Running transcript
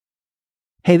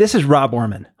Hey, this is Rob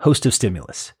Orman, host of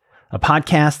Stimulus, a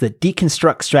podcast that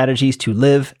deconstructs strategies to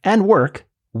live and work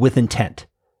with intent.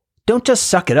 Don't just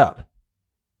suck it up.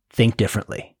 Think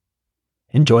differently.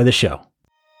 Enjoy the show.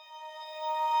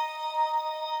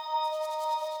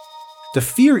 The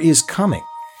fear is coming,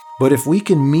 but if we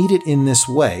can meet it in this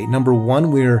way, number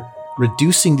one, we're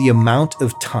reducing the amount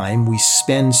of time we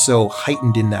spend so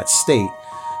heightened in that state.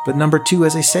 But number two,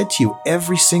 as I said to you,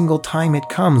 every single time it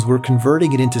comes, we're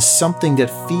converting it into something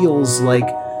that feels like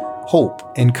hope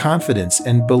and confidence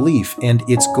and belief, and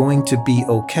it's going to be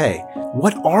okay.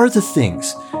 What are the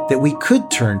things that we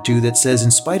could turn to that says, in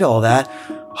spite of all that,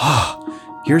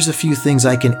 here's a few things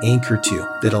I can anchor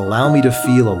to that allow me to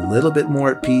feel a little bit more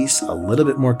at peace, a little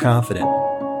bit more confident?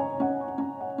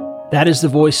 That is the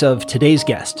voice of today's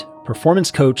guest, performance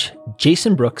coach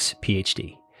Jason Brooks,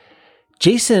 PhD.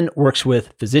 Jason works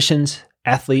with physicians,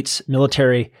 athletes,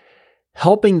 military,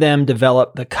 helping them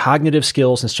develop the cognitive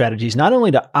skills and strategies, not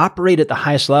only to operate at the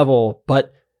highest level,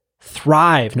 but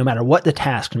thrive no matter what the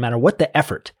task, no matter what the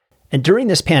effort. And during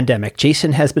this pandemic,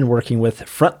 Jason has been working with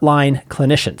frontline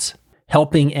clinicians,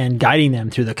 helping and guiding them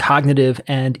through the cognitive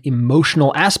and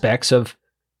emotional aspects of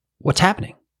what's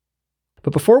happening.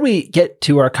 But before we get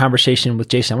to our conversation with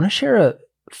Jason, I want to share a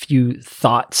few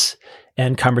thoughts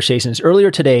and conversations.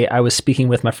 Earlier today, I was speaking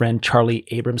with my friend Charlie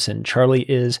Abramson. Charlie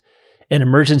is an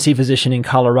emergency physician in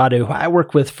Colorado who I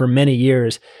work with for many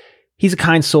years. He's a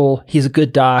kind soul. He's a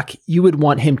good doc. You would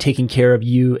want him taking care of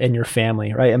you and your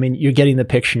family, right? I mean, you're getting the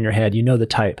picture in your head. You know the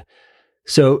type.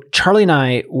 So Charlie and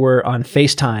I were on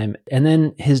FaceTime, and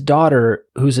then his daughter,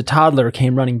 who's a toddler,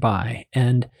 came running by,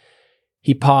 and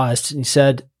he paused and he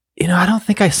said, I don't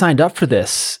think I signed up for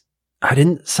this. I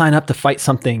didn't sign up to fight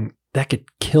something that could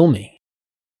kill me.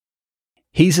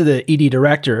 He's the ED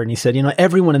director, and he said,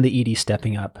 everyone in the ED is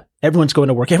stepping up. Everyone's going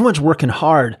to work. Everyone's working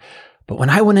hard. But when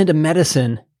I went into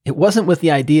medicine, it wasn't with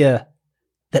the idea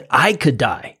that I could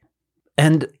die.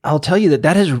 And I'll tell you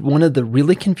that is one of the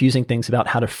really confusing things about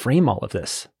how to frame all of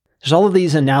this. There's all of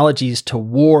these analogies to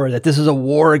war, that this is a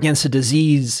war against a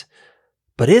disease.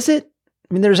 But is it?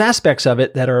 I mean, there's aspects of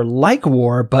it that are like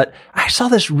war, but I saw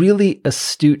this really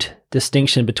astute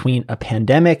distinction between a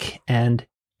pandemic and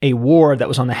a war that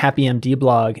was on the Happy MD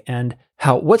blog, and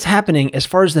how what's happening as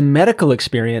far as the medical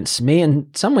experience may in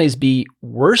some ways be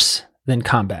worse than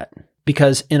combat.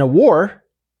 Because in a war,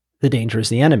 the danger is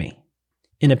the enemy.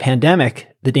 In a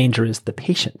pandemic, the danger is the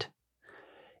patient.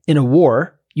 In a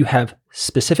war, you have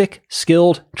specific,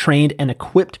 skilled, trained, and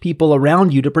equipped people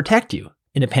around you to protect you.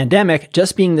 In a pandemic,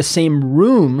 just being in the same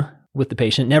room with the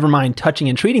patient, never mind touching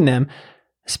and treating them,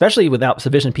 especially without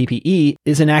sufficient PPE,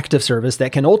 is an act of service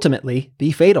that can ultimately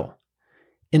be fatal.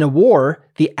 In a war,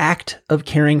 the act of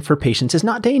caring for patients is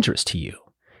not dangerous to you.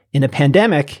 In a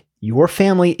pandemic, your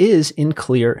family is in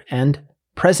clear and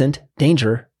present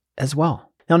danger as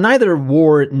well. Now, neither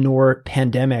war nor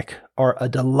pandemic are a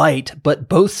delight, but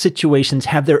both situations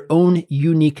have their own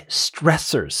unique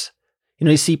stressors.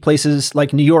 You see places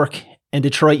like New York and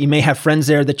Detroit, you may have friends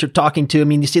there that you're talking to. I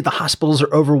mean, you see the hospitals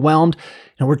are overwhelmed.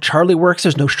 Where Charlie works,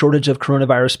 there's no shortage of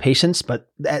coronavirus patients, but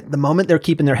at the moment they're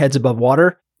keeping their heads above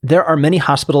water. There are many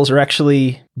hospitals are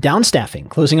actually downstaffing,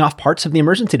 closing off parts of the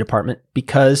emergency department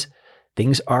because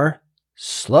things are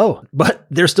slow. But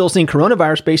they're still seeing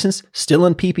coronavirus patients still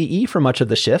in PPE for much of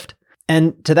the shift.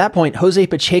 And to that point, Jose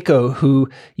Pacheco, who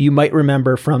you might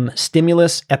remember from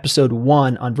Stimulus episode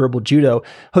 1 on verbal judo,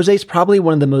 Jose's probably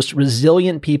one of the most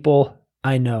resilient people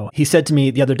I know. He said to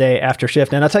me the other day after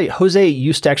shift, and I'll tell you, Jose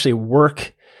used to actually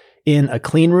work in a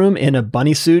clean room in a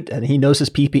bunny suit, and he knows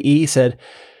his PPE. He said,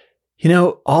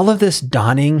 all of this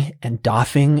donning and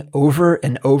doffing over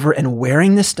and over and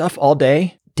wearing this stuff all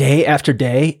day after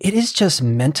day, it is just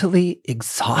mentally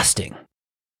exhausting.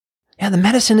 Yeah, the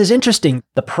medicine is interesting.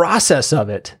 The process of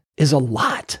it is a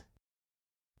lot.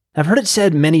 I've heard it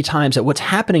said many times that what's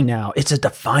happening now, it's a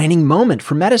defining moment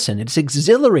for medicine. It's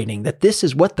exhilarating that this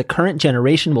is what the current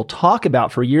generation will talk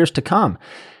about for years to come.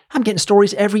 I'm getting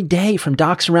stories every day from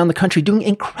docs around the country doing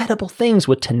incredible things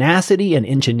with tenacity and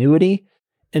ingenuity.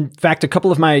 In fact, a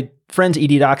couple of my friends'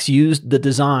 ED docs used the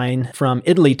design from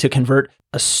Italy to convert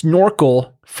a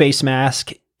snorkel face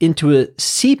mask into a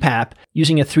CPAP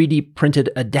using a 3D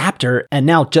printed adapter, and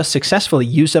now just successfully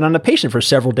used it on a patient for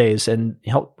several days and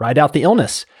helped ride out the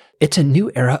illness. It's a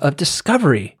new era of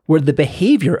discovery where the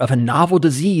behavior of a novel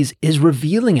disease is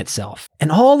revealing itself.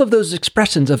 And all of those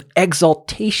expressions of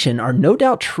exaltation are no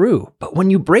doubt true. But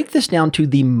when you break this down to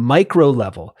the micro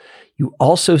level, you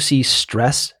also see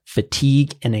stress,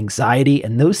 fatigue, and anxiety.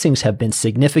 And those things have been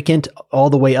significant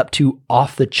all the way up to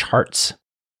off the charts.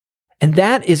 And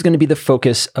that is going to be the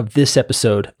focus of this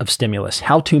episode of Stimulus,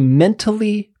 how to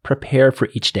mentally prepare for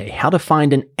each day, how to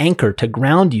find an anchor to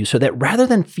ground you so that rather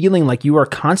than feeling like you are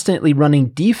constantly running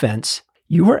defense,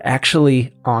 you are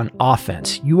actually on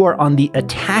offense. You are on the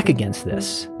attack against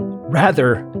this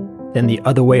rather than the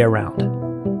other way around.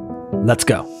 Let's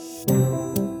go.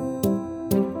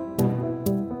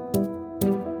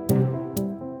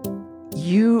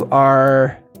 You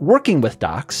are working with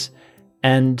docs.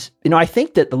 And, I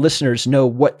think that the listeners know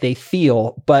what they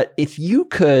feel, but if you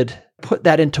could put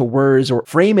that into words or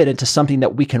frame it into something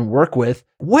that we can work with,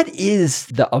 what is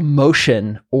the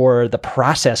emotion or the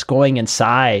process going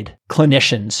inside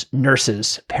clinicians,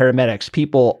 nurses, paramedics,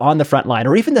 people on the front line,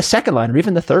 or even the second line, or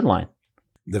even the third line?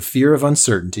 The fear of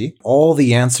uncertainty, all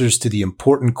the answers to the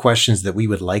important questions that we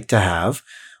would like to have.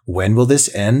 When will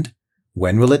this end?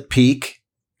 When will it peak?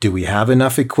 Do we have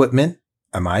enough equipment?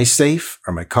 Am I safe?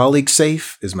 Are my colleagues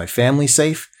safe? Is my family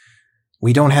safe?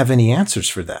 We don't have any answers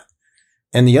for that.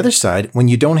 And the other side, when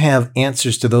you don't have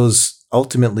answers to those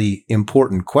ultimately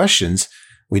important questions,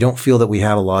 we don't feel that we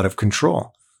have a lot of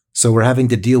control. So we're having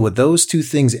to deal with those two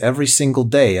things every single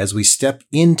day as we step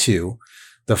into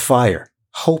the fire,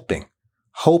 hoping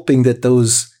that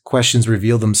those questions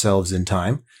reveal themselves in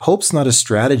time. Hope's not a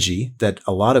strategy that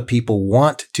a lot of people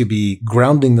want to be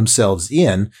grounding themselves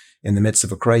in the midst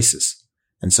of a crisis.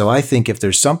 And so I think if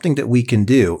there's something that we can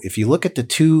do, if you look at the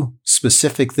two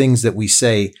specific things that we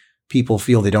say people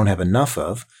feel they don't have enough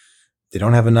of, they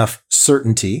don't have enough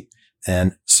certainty,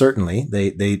 and certainly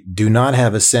they do not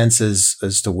have a sense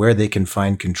as to where they can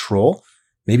find control.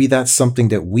 Maybe that's something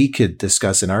that we could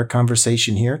discuss in our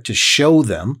conversation here to show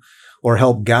them or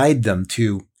help guide them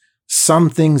to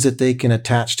some things that they can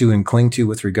attach to and cling to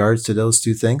with regards to those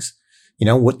two things.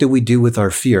 What do we do with our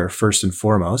fear first and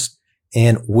foremost?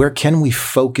 And where can we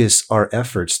focus our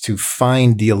efforts to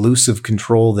find the elusive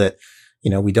control that,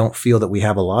 we don't feel that we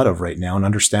have a lot of right now, and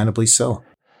understandably so.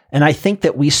 And I think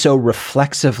that we so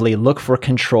reflexively look for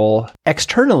control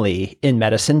externally in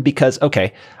medicine because,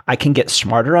 okay, I can get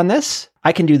smarter on this.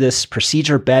 I can do this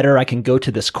procedure better. I can go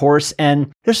to this course.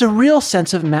 And there's a real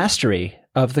sense of mastery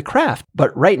of the craft.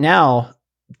 But right now,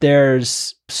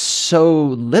 there's so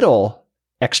little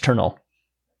external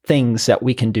things that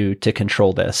we can do to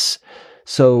control this.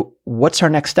 So what's our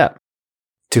next step?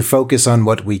 To focus on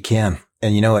what we can.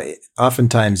 And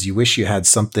oftentimes you wish you had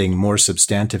something more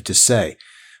substantive to say,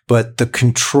 but the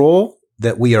control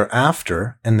that we are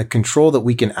after and the control that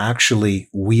we can actually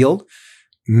wield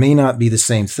may not be the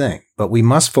same thing, but we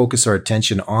must focus our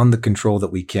attention on the control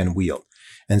that we can wield.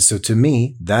 And so to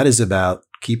me, that is about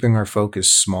keeping our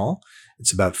focus small.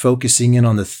 It's about focusing in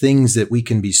on the things that we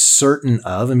can be certain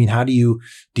of. How do you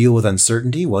deal with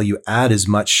uncertainty? Well, you add as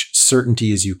much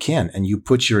certainty as you can, and you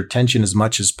put your attention as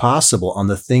much as possible on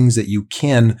the things that you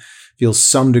can feel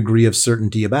some degree of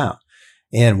certainty about.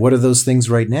 And what are those things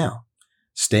right now?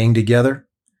 Staying together,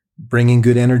 bringing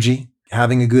good energy,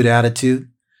 having a good attitude,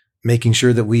 making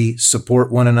sure that we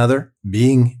support one another,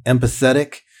 being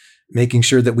empathetic, making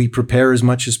sure that we prepare as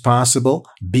much as possible,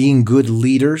 being good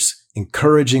leaders,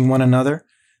 encouraging one another.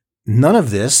 None of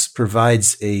this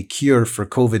provides a cure for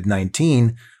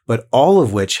COVID-19, but all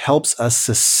of which helps us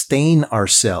sustain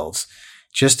ourselves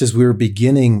just as we're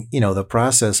beginning, the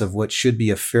process of what should be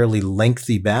a fairly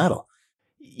lengthy battle.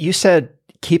 You said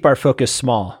keep our focus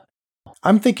small.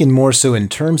 I'm thinking more so in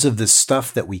terms of the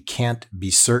stuff that we can't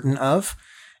be certain of.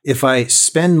 If I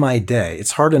spend my day,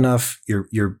 it's hard enough.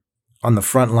 You're on the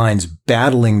front lines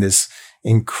battling this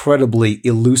incredibly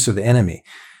elusive enemy.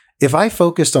 If I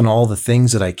focused on all the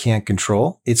things that I can't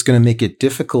control, it's going to make it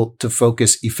difficult to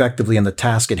focus effectively on the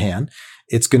task at hand.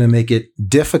 It's going to make it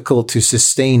difficult to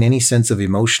sustain any sense of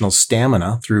emotional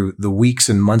stamina through the weeks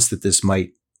and months that this might,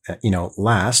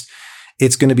 last.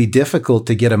 It's going to be difficult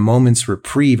to get a moment's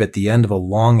reprieve at the end of a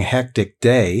long, hectic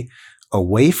day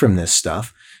away from this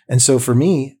stuff. And so for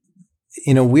me,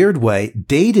 in a weird way,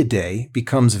 day to day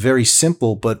becomes very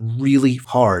simple, but really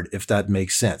hard, if that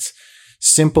makes sense.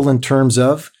 Simple in terms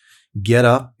of get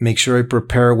up, make sure I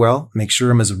prepare well, make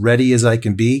sure I'm as ready as I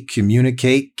can be,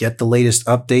 communicate, get the latest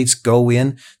updates, go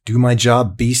in, do my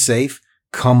job, be safe,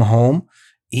 come home,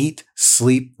 eat,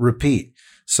 sleep, repeat.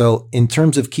 So in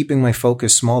terms of keeping my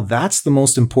focus small, that's the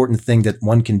most important thing that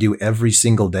one can do every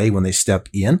single day when they step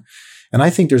in. And I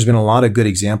think there's been a lot of good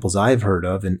examples I've heard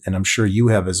of, and I'm sure you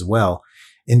have as well,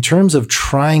 in terms of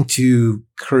trying to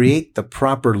create the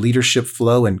proper leadership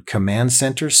flow and command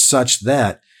center such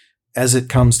that as it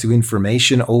comes to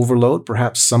information overload,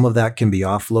 perhaps some of that can be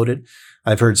offloaded.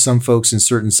 I've heard some folks in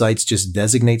certain sites just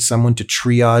designate someone to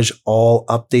triage all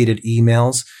updated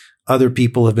emails, Other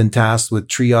people have been tasked with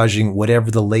triaging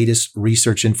whatever the latest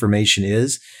research information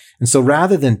is. And so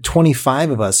rather than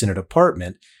 25 of us in a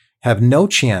department have no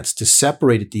chance to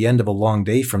separate at the end of a long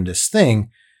day from this thing,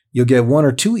 you'll get 1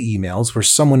 or 2 emails where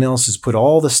someone else has put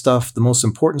all the stuff, the most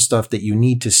important stuff that you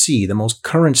need to see, the most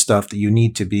current stuff that you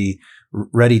need to be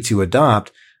ready to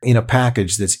adopt in a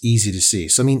package that's easy to see.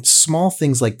 So, I mean, small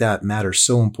things like that matter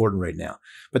so important right now.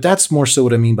 But that's more so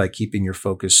what I mean by keeping your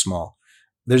focus small.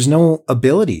 There's no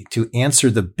ability to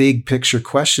answer the big picture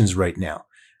questions right now.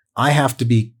 I have to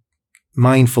be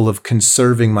mindful of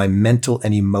conserving my mental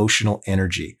and emotional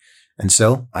energy. And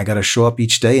so I got to show up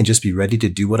each day and just be ready to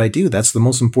do what I do. That's the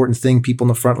most important thing people in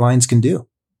the front lines can do.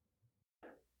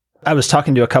 I was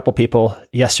talking to a couple people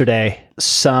yesterday,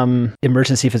 some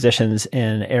emergency physicians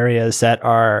in areas that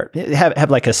have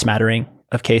like a smattering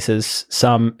of cases,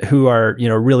 some who are,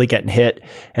 really getting hit,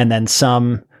 and then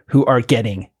some who are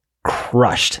getting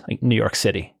crushed, like New York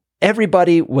City.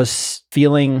 Everybody was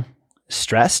feeling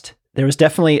stressed. There was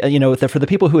definitely, for the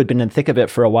people who had been in the thick of it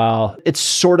for a while, it's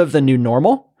sort of the new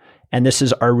normal, and this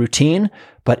is our routine,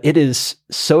 but it is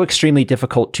so extremely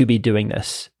difficult to be doing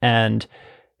this. And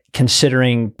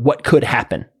considering what could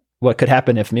happen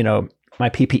if, my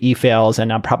PPE fails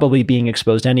and I'm probably being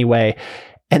exposed anyway.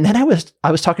 And then I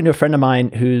was talking to a friend of mine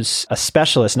who's a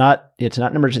specialist, it's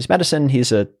not in emergency medicine.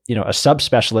 He's a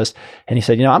subspecialist. And he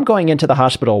said, I'm going into the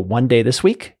hospital one day this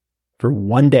week for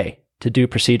one day to do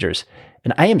procedures.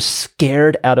 And I am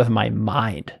scared out of my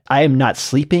mind. I am not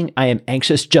sleeping. I am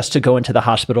anxious just to go into the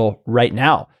hospital right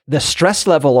now. The stress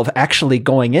level of actually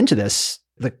going into this,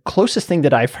 the closest thing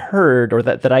that I've heard or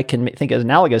that I can think is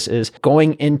analogous is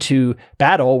going into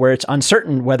battle where it's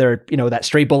uncertain whether, that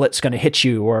stray bullet's going to hit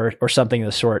you or something of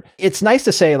the sort. It's nice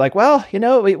to say like, well,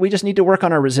 we just need to work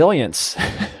on our resilience.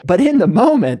 But in the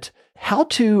moment, how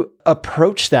to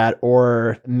approach that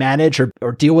or manage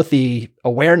or deal with the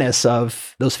awareness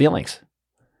of those feelings?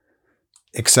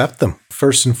 Accept them,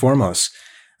 first and foremost.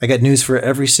 I got news for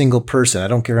every single person. I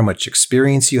don't care how much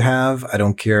experience you have. I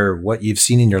don't care what you've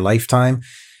seen in your lifetime.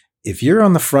 If you're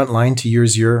on the front line, to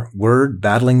use your word,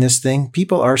 battling this thing,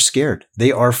 people are scared.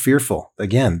 They are fearful.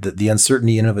 Again, the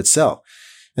uncertainty in and of itself.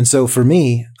 And so for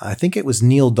me, I think it was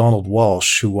Neil Donald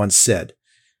Walsh who once said,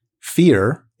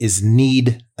 fear is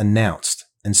need announced.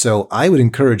 And so I would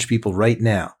encourage people right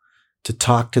now to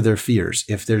talk to their fears.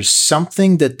 If there's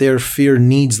something that their fear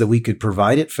needs that we could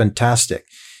provide it, fantastic.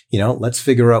 Let's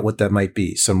figure out what that might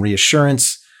be. Some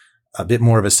reassurance, a bit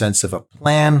more of a sense of a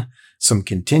plan, some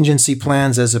contingency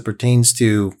plans as it pertains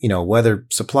to, whether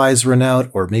supplies run out,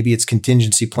 or maybe it's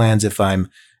contingency plans if I'm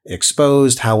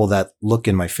exposed. How will that look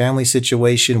in my family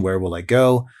situation? Where will I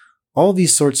go? All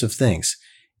these sorts of things.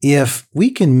 If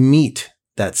we can meet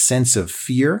that sense of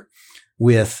fear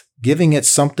with giving it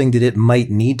something that it might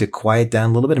need to quiet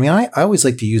down a little bit. I mean, I always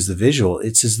like to use the visual.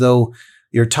 It's as though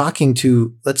you're talking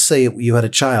to, let's say you had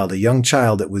a young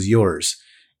child that was yours,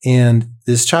 and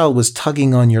this child was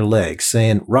tugging on your leg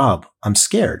saying, Rob, I'm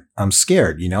scared. I'm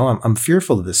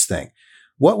fearful of this thing.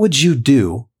 What would you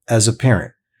do as a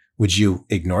parent? Would you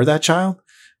ignore that child?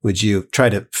 Would you try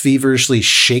to feverishly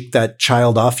shake that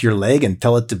child off your leg and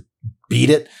tell it to beat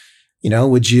it?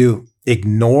 Would you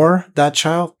ignore that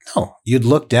child? No, you'd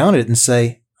look down at it and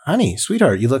say, honey,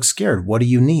 sweetheart, you look scared. What do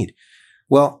you need?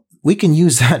 Well, we can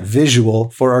use that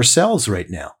visual for ourselves right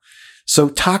now. So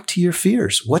talk to your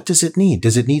fears. What does it need?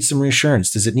 Does it need some reassurance?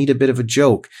 Does it need a bit of a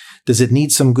joke? Does it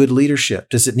need some good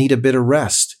leadership? Does it need a bit of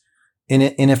rest? And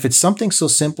if it's something so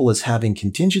simple as having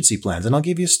contingency plans, and I'll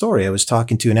give you a story. I was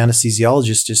talking to an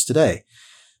anesthesiologist just today,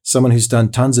 someone who's done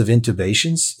tons of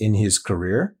intubations in his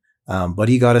career, but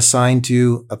he got assigned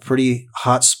to a pretty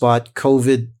hotspot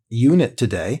COVID unit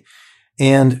today,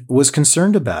 and was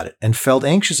concerned about it and felt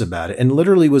anxious about it and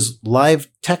literally was live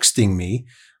texting me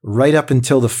right up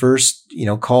until the first,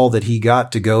 call that he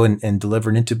got to go and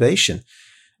deliver an intubation.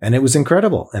 And it was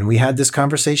incredible. And we had this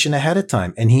conversation ahead of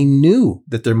time, and he knew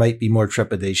that there might be more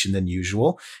trepidation than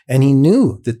usual. And he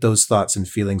knew that those thoughts and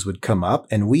feelings would come up.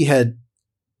 And we had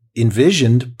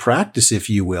envisioned practice, if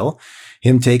you will,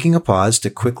 him taking a pause to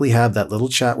quickly have that little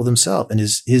chat with himself. And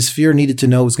his fear needed to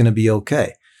know it was going to be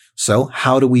okay. So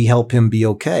how do we help him be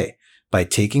okay? By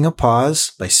taking a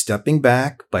pause, by stepping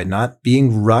back, by not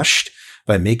being rushed,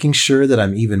 by making sure that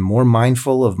I'm even more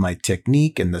mindful of my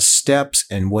technique and the steps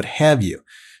and what have you.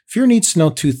 Fear needs to know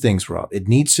 2 things, Rob. It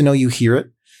needs to know you hear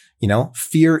it.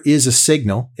 Fear is a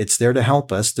signal. It's there to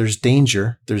help us. There's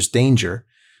danger.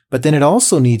 But then it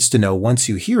also needs to know once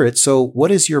you hear it, so what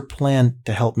is your plan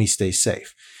to help me stay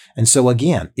safe? And so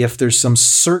again, if there's some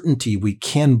certainty we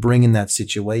can bring in that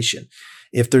situation,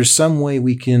 if there's some way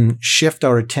we can shift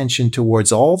our attention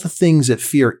towards all the things that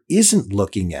fear isn't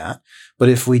looking at, but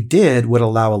if we did, would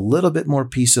allow a little bit more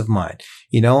peace of mind.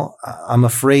 I'm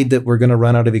afraid that we're going to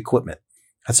run out of equipment.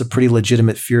 That's a pretty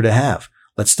legitimate fear to have.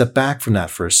 Let's step back from that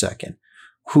for a second.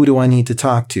 Who do I need to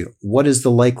talk to? What is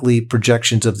the likely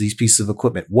projections of these pieces of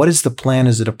equipment? What is the plan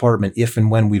as a department if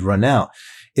and when we run out?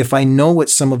 If I know what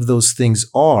some of those things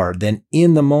are, then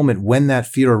in the moment when that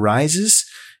fear arises,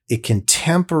 it can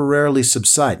temporarily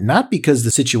subside. Not because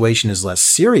the situation is less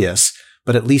serious,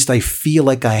 but at least I feel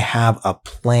like I have a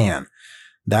plan.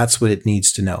 That's what it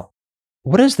needs to know.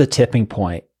 What is the tipping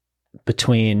point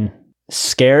between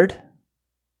scared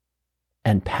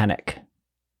and panic?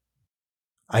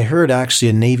 I heard actually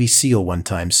a Navy SEAL one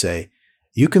time say,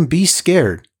 you can be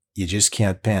scared, you just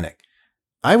can't panic.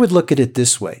 I would look at it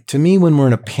this way. To me, when we're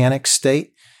in a panic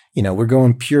state, we're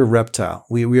going pure reptile.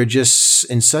 We are just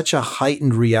in such a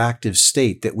heightened reactive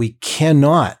state that we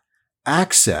cannot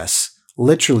access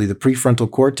literally the prefrontal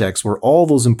cortex where all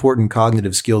those important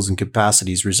cognitive skills and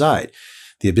capacities reside.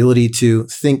 The ability to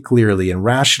think clearly and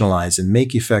rationalize and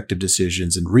make effective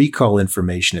decisions and recall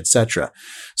information, etc.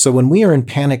 So when we are in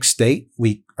panic state,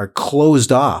 we are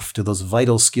closed off to those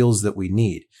vital skills that we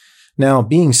need. Now,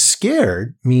 being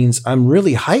scared means I'm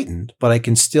really heightened, but I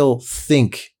can still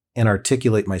think and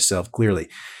articulate myself clearly.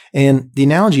 And the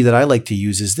analogy that I like to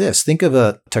use is this. Think of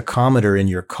a tachometer in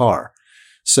your car.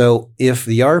 So if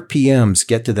the RPMs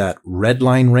get to that red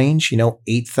line range,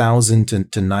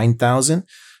 8,000 to 9,000,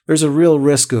 there's a real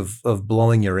risk of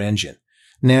blowing your engine.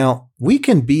 Now, we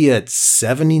can be at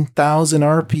 70,000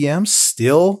 RPM,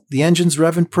 still the engine's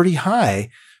revving pretty high,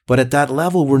 but at that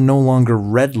level, we're no longer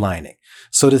redlining.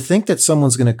 So to think that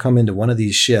someone's going to come into one of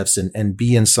these shifts and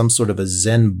be in some sort of a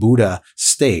Zen Buddha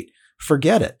state,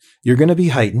 forget it. You're going to be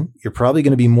heightened. You're probably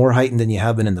going to be more heightened than you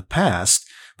have been in the past.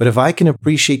 But if I can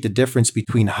appreciate the difference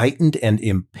between heightened and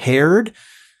impaired,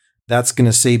 that's going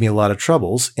to save me a lot of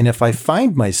troubles. And if I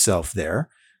find myself there,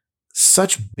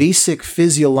 such basic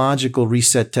physiological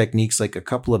reset techniques like a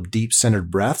couple of deep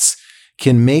centered breaths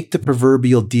can make the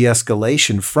proverbial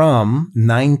de-escalation from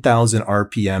 9,000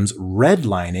 RPMs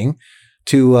redlining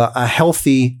to a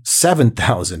healthy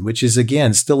 7,000, which is,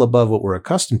 again, still above what we're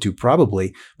accustomed to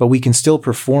probably, but we can still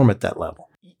perform at that level.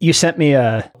 You sent me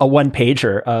a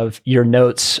one-pager of your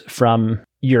notes from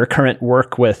your current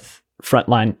work with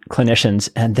frontline clinicians,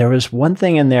 and there was one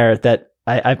thing in there that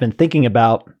I've been thinking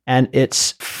about, and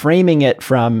it's framing it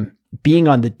from being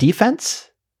on the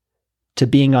defense to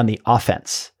being on the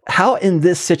offense. How in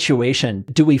this situation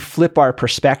do we flip our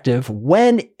perspective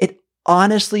when it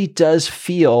honestly does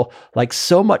feel like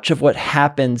so much of what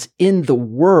happens in the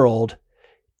world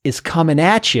is coming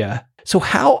at you? So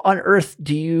how on earth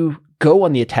do you go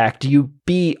on the attack? Do you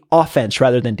be offense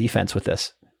rather than defense with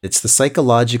this? It's the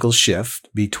psychological shift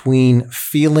between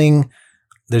feeling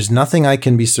there's nothing I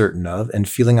can be certain of and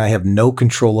feeling I have no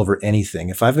control over anything.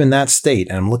 If I'm in that state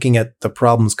and I'm looking at the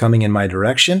problems coming in my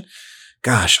direction,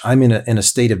 gosh, I'm in a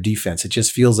state of defense. It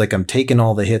just feels like I'm taking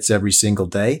all the hits every single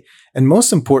day. And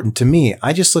most important to me,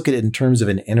 I just look at it in terms of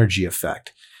an energy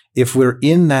effect. If we're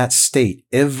in that state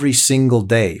every single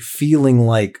day, feeling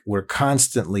like we're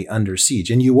constantly under siege,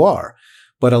 and you are,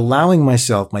 but allowing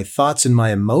myself, my thoughts and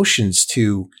my emotions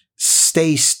to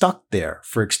stay stuck there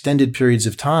for extended periods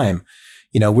of time,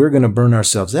 we're going to burn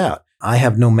ourselves out. I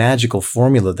have no magical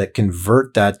formula that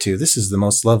convert that to, this is the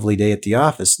most lovely day at the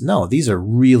office. No, these are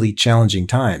really challenging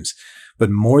times. But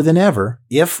more than ever,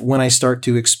 if when I start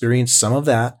to experience some of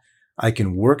that, I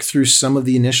can work through some of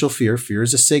the initial fear. Fear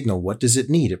is a signal. What does it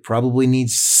need? It probably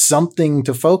needs something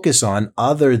to focus on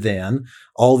other than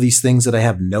all these things that I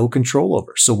have no control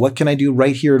over. So what can I do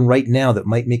right here and right now that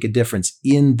might make a difference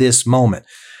in this moment?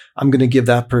 I'm going to give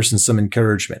that person some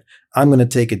encouragement. I'm going to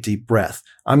take a deep breath.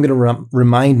 I'm going to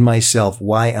remind myself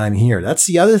why I'm here. That's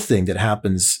the other thing that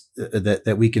happens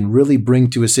that we can really bring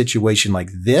to a situation like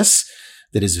this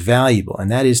that is valuable, and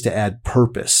that is to add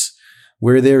purpose.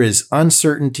 Where there is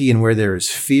uncertainty and where there is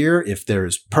fear, if there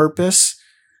is purpose,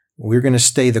 we're going to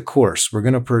stay the course. We're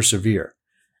going to persevere.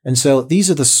 And so these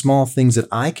are the small things that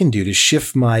I can do to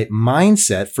shift my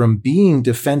mindset from being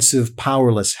defensive,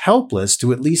 powerless, helpless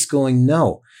to at least going,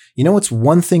 no. You know what's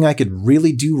one thing I could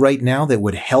really do right now that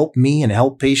would help me and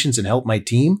help patients and help my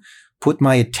team? Put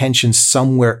my attention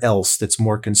somewhere else that's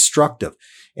more constructive.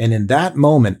 And in that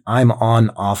moment, I'm on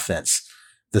offense.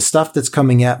 The stuff that's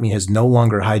coming at me has no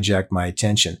longer hijacked my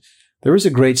attention. There was a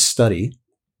great study,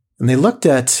 and they looked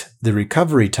at the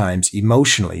recovery times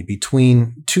emotionally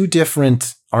between two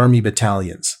different Army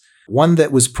battalions. One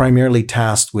that was primarily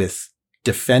tasked with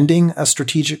defending a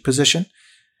strategic position,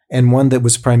 and one that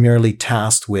was primarily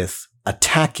tasked with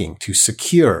attacking to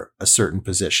secure a certain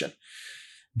position.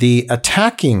 The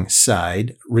attacking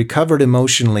side recovered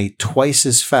emotionally twice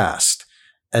as fast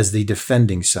as the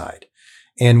defending side.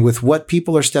 And with what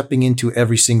people are stepping into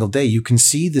every single day, you can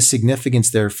see the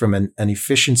significance there from an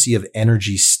efficiency of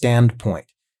energy standpoint.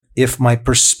 If my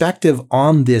perspective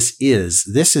on this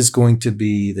is going to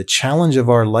be the challenge of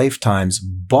our lifetimes,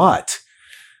 but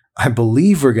I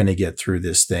believe we're going to get through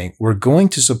this thing. We're going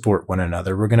to support one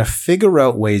another. We're going to figure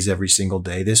out ways every single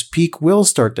day. This peak will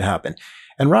start to happen.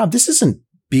 And Rob, this isn't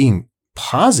being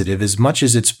positive as much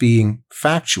as it's being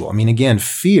factual. I mean, again,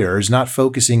 fear is not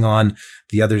focusing on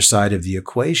the other side of the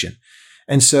equation.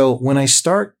 And so when I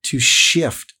start to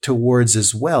shift towards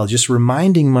as well, just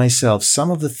reminding myself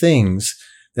some of the things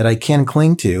that I can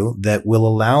cling to that will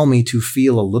allow me to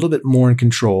feel a little bit more in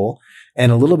control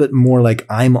and a little bit more like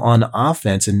I'm on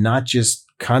offense and not just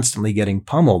constantly getting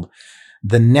pummeled.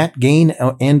 The net gain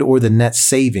and or the net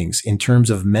savings in terms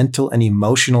of mental and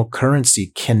emotional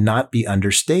currency cannot be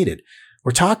understated.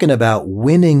 We're talking about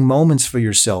winning moments for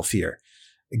yourself here.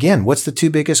 Again, what's the two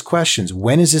biggest questions?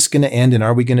 When is this going to end and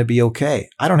are we going to be okay?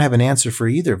 I don't have an answer for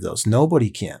either of those. Nobody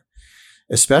can,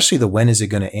 especially the when is it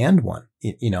going to end one,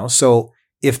 So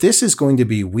if this is going to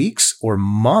be weeks or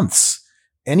months,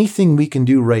 anything we can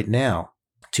do right now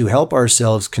to help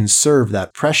ourselves conserve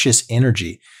that precious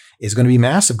energy is going to be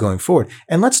massive going forward.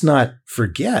 And let's not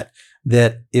forget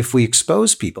that if we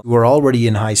expose people who are already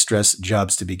in high stress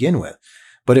jobs to begin with,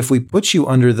 but if we put you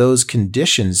under those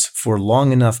conditions for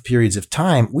long enough periods of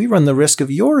time, we run the risk of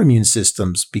your immune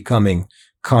systems becoming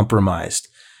compromised.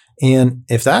 And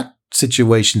if that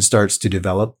situation starts to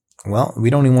develop, well,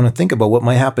 we don't even want to think about what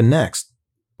might happen next.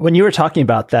 When you were talking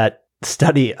about that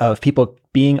study of people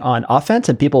being on offense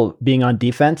and people being on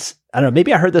defense, I don't know,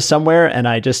 maybe I heard this somewhere and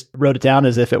I just wrote it down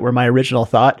as if it were my original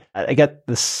thought. I get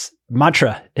this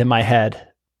mantra in my head.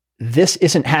 This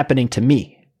isn't happening to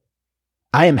me.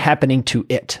 I am happening to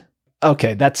it.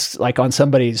 Okay, that's like on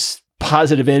somebody's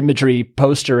positive imagery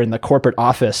poster in the corporate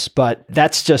office, but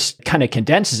that's just kind of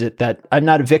condenses it that I'm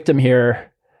not a victim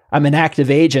here. I'm an active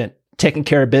agent taking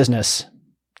care of business,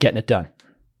 getting it done.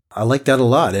 I like that a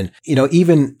lot. And,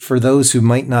 even for those who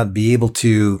might not be able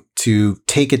to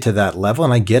take it to that level,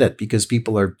 and I get it because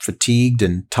people are fatigued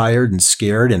and tired and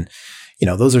scared. And,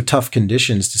 those are tough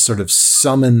conditions to sort of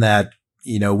summon that,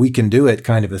 we can do it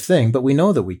kind of a thing, but we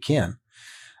know that we can.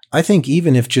 I think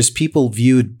even if just people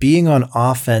viewed being on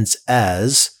offense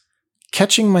as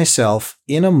catching myself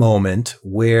in a moment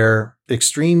where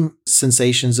extreme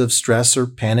sensations of stress or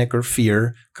panic or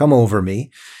fear come over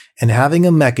me, and having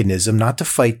a mechanism not to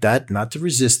fight that, not to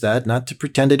resist that, not to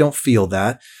pretend I don't feel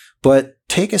that, but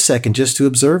take a second just to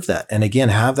observe that. And again,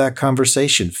 have that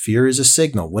conversation. Fear is a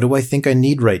signal. What do I think I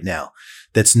need right now?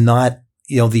 That's not,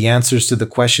 the answers to the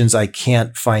questions I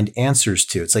can't find answers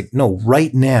to. It's like, no,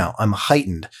 right now I'm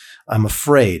heightened. I'm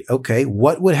afraid. Okay,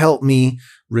 what would help me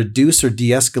reduce or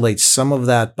de-escalate some of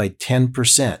that by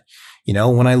 10%?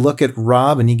 When I look at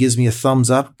Rob and he gives me a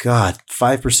thumbs up, God,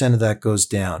 5% of that goes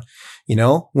down.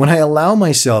 When I allow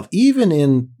myself, even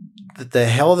in the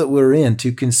hell that we're in,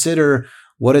 to consider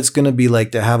what it's going to be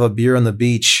like to have a beer on the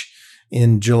beach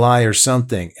in July or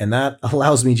something, and that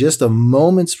allows me just a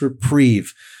moment's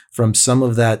reprieve from some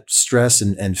of that stress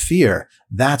and fear,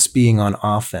 that's being on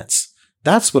offense.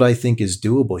 That's what I think is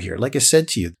doable here. Like I said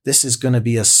to you, this is going to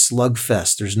be a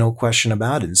slugfest. There's no question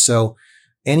about it. And so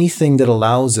anything that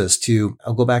allows us to,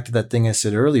 I'll go back to that thing I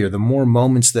said earlier, the more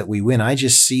moments that we win, I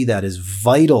just see that as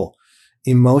vital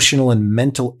emotional and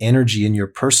mental energy in your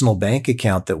personal bank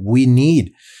account that we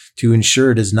need to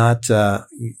ensure it is not to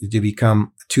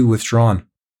become too withdrawn.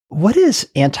 What is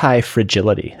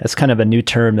anti-fragility? That's kind of a new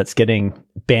term that's getting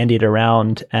bandied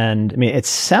around. And I mean, it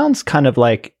sounds kind of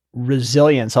like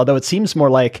resilience, although it seems more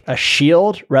like a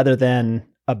shield rather than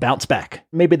a bounce back.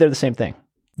 Maybe they're the same thing.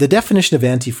 The definition of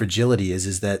anti-fragility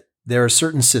is that there are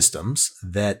certain systems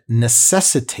that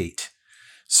necessitate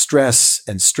stress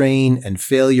and strain and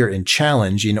failure and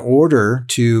challenge in order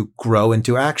to grow and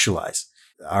to actualize.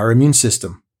 Our immune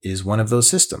system is one of those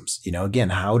systems. Again,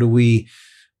 how do we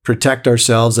protect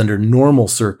ourselves under normal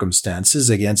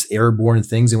circumstances against airborne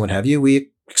things and what have you?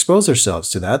 We expose ourselves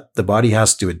to that. The body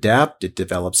has to adapt. It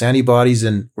develops antibodies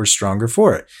and we're stronger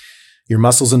for it. Your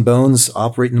muscles and bones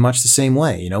operate in much the same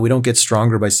way. We don't get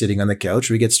stronger by sitting on the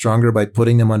couch. We get stronger by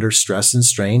putting them under stress and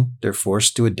strain. They're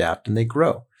forced to adapt and they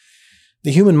grow.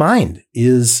 The human mind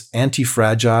is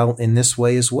anti-fragile in this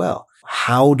way as well.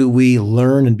 How do we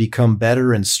learn and become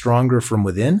better and stronger from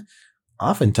within?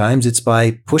 Oftentimes it's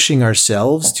by pushing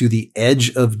ourselves to the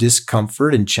edge of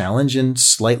discomfort and challenge and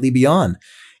slightly beyond.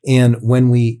 And when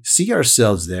we see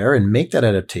ourselves there and make that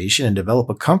adaptation and develop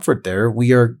a comfort there,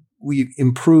 we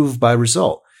improve by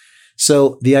result.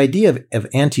 So the idea of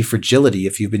anti-fragility,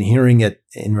 if you've been hearing it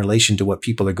in relation to what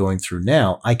people are going through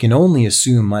now, I can only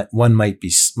assume one might be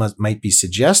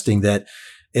suggesting that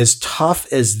as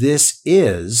tough as this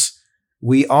is,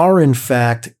 we are in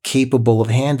fact capable of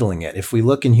handling it. If we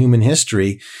look in human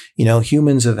history,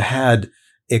 humans have had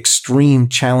extreme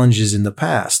challenges in the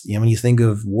past. When you think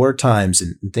of war times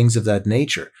and things of that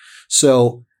nature.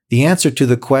 So the answer to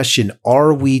the question,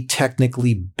 are we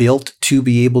technically built to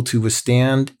be able to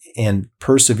withstand and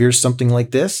persevere something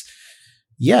like this?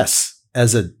 Yes,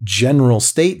 as a general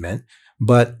statement,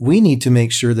 but we need to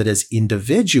make sure that as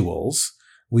individuals,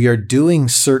 we are doing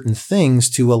certain things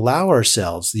to allow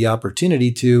ourselves the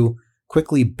opportunity to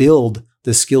quickly build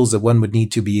the skills that one would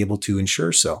need to be able to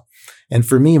ensure so. And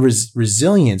for me,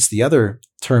 resilience, the other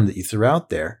term that you threw out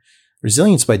there,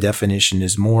 resilience by definition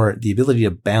is more the ability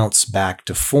to bounce back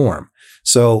to form.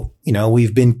 So,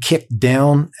 we've been kicked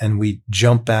down and we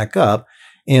jump back up.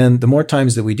 And the more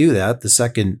times that we do that, the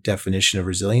second definition of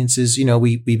resilience is,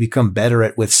 we become better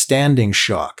at withstanding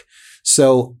shock.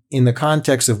 So in the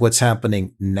context of what's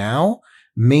happening now,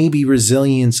 maybe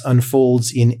resilience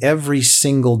unfolds in every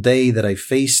single day that I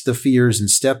face the fears and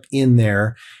step in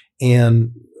there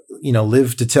and,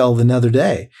 live to tell another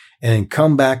day and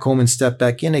come back home and step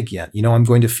back in again. I'm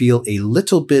going to feel a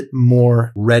little bit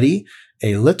more ready,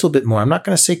 a little bit more. I'm not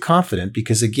going to say confident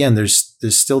because again, there's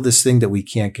still this thing that we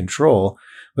can't control,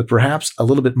 but perhaps a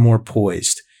little bit more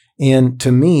poised. And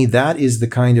to me, that is the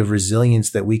kind of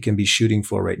resilience that we can be shooting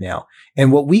for right now.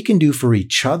 And what we can do for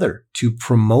each other to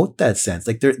promote that sense,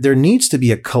 like there needs to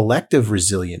be a collective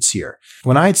resilience here.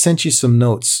 When I had sent you some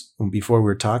notes before we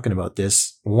were talking about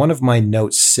this, one of my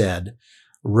notes said,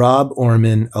 Rob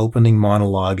Orman opening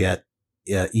monologue at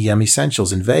EM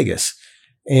Essentials in Vegas.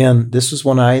 And this was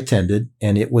one I attended,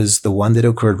 and it was the one that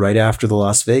occurred right after the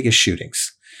Las Vegas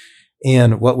shootings.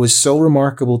 And what was so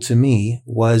remarkable to me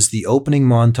was the opening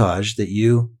montage that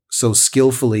you so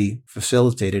skillfully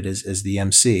facilitated as the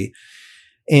MC,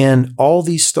 and all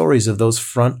these stories of those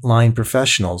frontline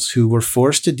professionals who were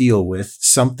forced to deal with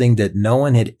something that no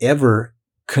one had ever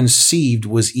conceived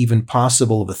was even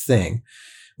possible of a thing.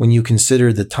 When you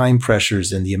consider the time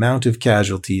pressures and the amount of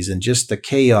casualties and just the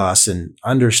chaos and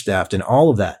understaffed and all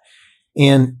of that.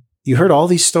 And you heard all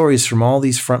these stories from all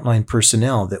these frontline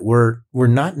personnel that were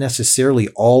not necessarily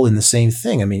all in the same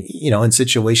thing. I mean, in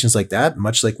situations like that,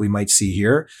 much like we might see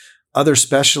here, other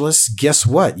specialists, guess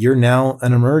what? You're now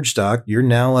an emerge doc. You're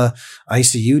now a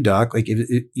ICU doc. Like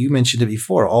you mentioned it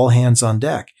before, all hands on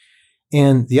deck.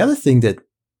 And the other thing that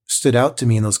stood out to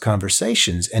me in those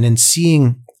conversations and in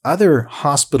seeing other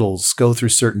hospitals go through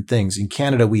certain things. In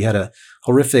Canada, we had a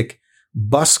horrific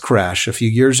bus crash a few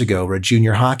years ago where a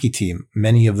junior hockey team,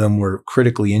 many of them were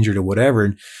critically injured or whatever.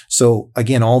 And so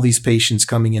again, all these patients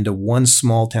coming into one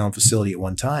small town facility at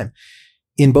one time.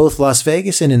 In both Las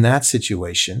Vegas and in that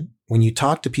situation, when you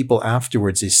talk to people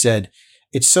afterwards, they said,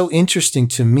 it's so interesting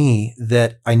to me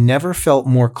that I never felt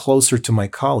more closer to my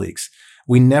colleagues.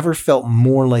 We never felt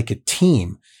more like a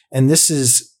team. And this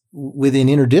is within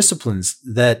interdisciplines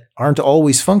that aren't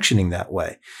always functioning that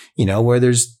way, where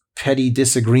there's petty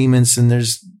disagreements and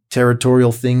there's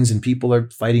territorial things and people are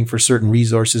fighting for certain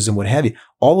resources and what have you.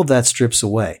 All of that strips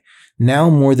away. Now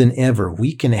more than ever,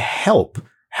 we can help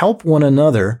one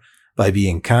another by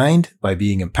being kind, by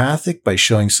being empathic, by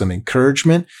showing some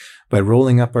encouragement, by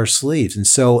rolling up our sleeves. And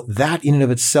so that in and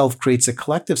of itself creates a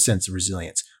collective sense of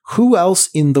resilience. Who else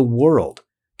in the world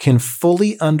can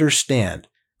fully understand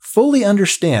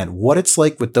what it's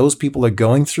like what those people are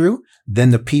going through than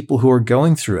the people who are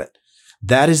going through it?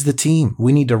 That is the team.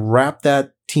 We need to wrap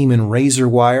that team in razor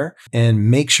wire and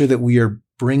make sure that we are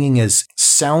bringing as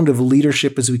sound of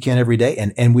leadership as we can every day.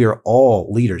 And we are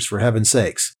all leaders, for heaven's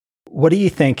sakes. What do you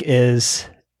think is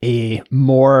a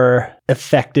more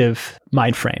effective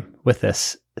mind frame with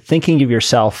this? Thinking of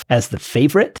yourself as the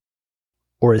favorite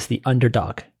or as the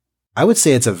underdog? I would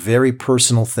say it's a very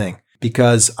personal thing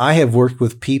because I have worked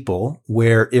with people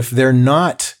where if they're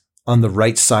not on the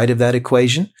right side of that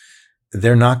equation,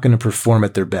 they're not going to perform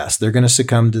at their best. They're going to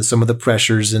succumb to some of the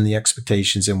pressures and the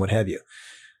expectations and what have you.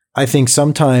 I think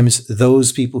sometimes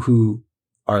those people who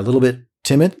are a little bit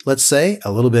timid, let's say,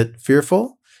 a little bit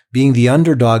fearful, being the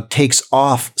underdog takes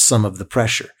off some of the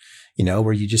pressure,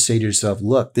 where you just say to yourself,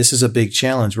 look, this is a big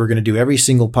challenge. We're going to do every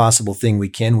single possible thing we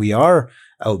can. We are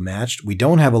outmatched. We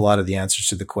don't have a lot of the answers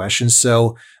to the questions.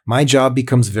 So my job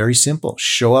becomes very simple.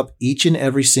 Show up each and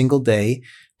every single day,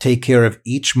 take care of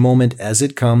each moment as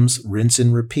it comes, rinse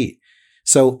and repeat.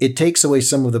 So it takes away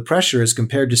some of the pressure as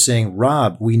compared to saying,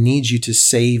 Rob, we need you to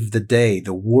save the day.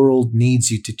 The world needs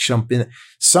you to jump in.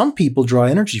 Some people draw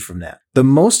energy from that. The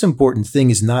most important thing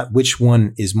is not which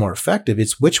one is more effective.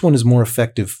 It's which one is more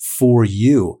effective for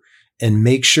you, and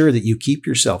make sure that you keep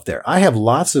yourself there. I have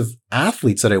lots of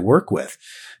athletes that I work with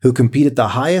who compete at the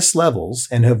highest levels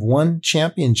and have won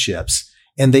championships,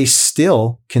 and they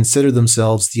still consider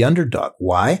themselves the underdog.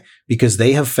 Why? Because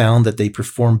they have found that they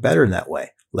perform better in that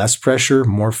way. Less pressure,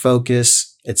 more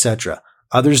focus, etc.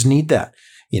 Others need that.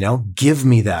 Give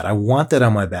me that. I want that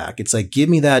on my back. It's like, give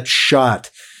me that shot,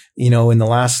 in the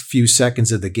last few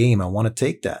seconds of the game. I want to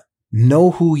take that.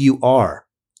 Know who you are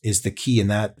is the key in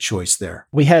that choice there.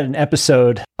 We had an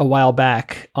episode a while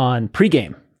back on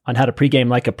pregame, on how to pregame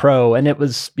like a pro. And it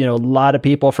was, a lot of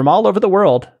people from all over the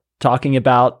world talking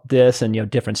about this and,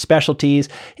 different specialties.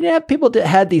 People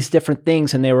had these different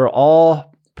things and they were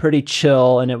all pretty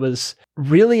chill. And it was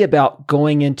really about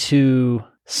going into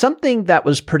something that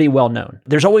was pretty well known.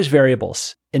 There's always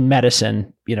variables in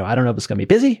medicine. I don't know if it's going to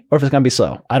be busy or if it's going to be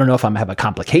slow. I don't know if I'm going to have a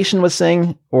complication with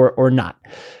thing or not.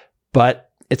 But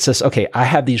it's just, okay, I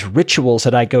have these rituals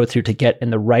that I go through to get in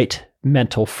the right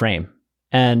mental frame.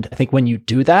 And I think when you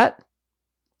do that,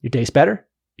 your day's better,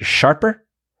 you're sharper,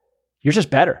 you're just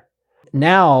better.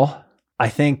 Now, I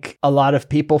think a lot of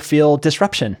people feel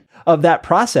disruption of that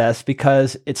process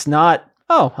because it's not,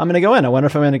 I'm going to go in. I wonder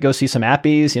if I'm going to go see some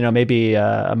appies, maybe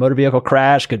a motor vehicle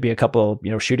crash, could be a couple,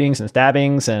 shootings and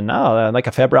stabbings and, like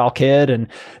a febrile kid and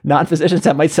non-physicians.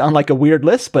 That might sound like a weird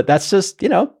list, but that's just,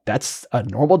 that's a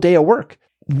normal day of work.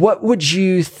 What would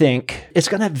you think? It's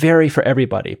going to vary for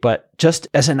everybody, but just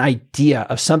as an idea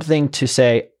of something to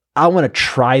say, I want to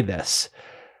try this,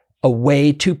 a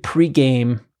way to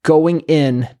pregame going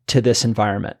into this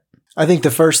environment. I think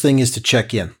the first thing is to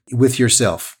check in with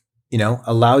yourself.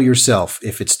 Allow yourself,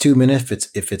 if it's 2 minutes,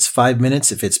 if it's 5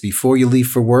 minutes, if it's before you leave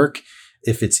for work,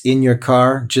 if it's in your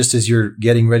car, just as you're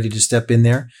getting ready to step in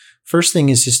there. First thing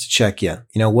is just to check in.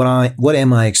 What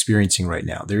am I experiencing right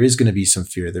now? There is going to be some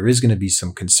fear. There is going to be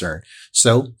some concern.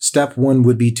 So step one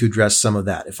would be to address some of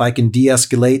that. If I can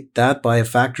de-escalate that by a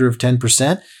factor of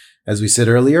 10%, as we said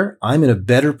earlier, I'm in a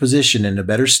better position, in a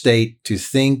better state to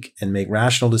think and make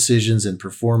rational decisions and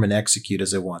perform and execute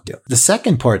as I want to. The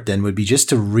second part then would be just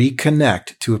to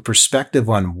reconnect to a perspective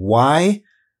on why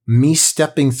me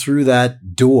stepping through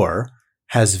that door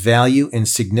has value and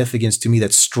significance to me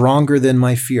that's stronger than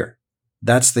my fear.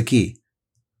 That's the key.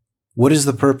 What is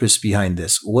the purpose behind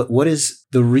this? What is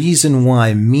the reason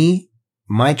why me,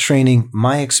 my training,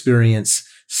 my experience,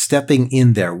 stepping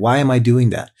in there? Why am I doing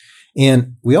that?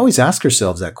 And we always ask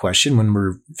ourselves that question when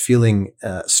we're feeling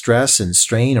stress and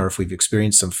strain, or if we've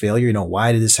experienced some failure,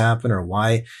 why did this happen or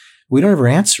why? We don't ever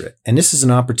answer it. And this is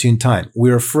an opportune time.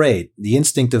 We're afraid. The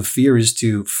instinct of fear is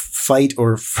to fight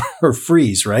or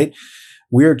freeze, right?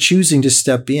 We're choosing to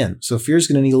step in. So fear is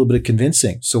going to need a little bit of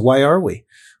convincing. So why are we?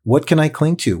 What can I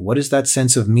cling to? What is that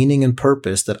sense of meaning and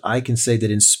purpose that I can say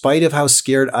that in spite of how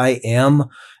scared I am,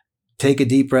 take a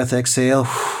deep breath, exhale.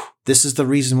 This is the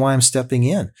reason why I'm stepping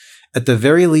in. At the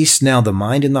very least now, the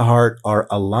mind and the heart are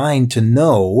aligned to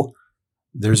know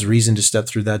there's reason to step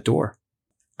through that door.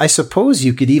 I suppose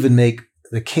you could even make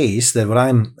the case that what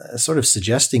I'm sort of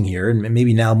suggesting here, and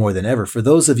maybe now more than ever, for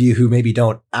those of you who maybe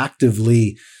don't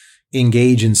actively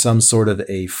engage in some sort of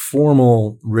a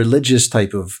formal religious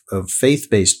type of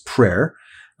faith-based prayer,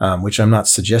 which I'm not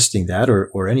suggesting that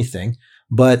or anything,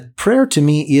 but prayer to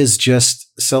me is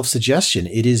just self-suggestion.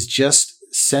 It is just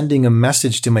sending a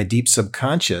message to my deep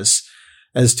subconscious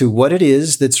as to what it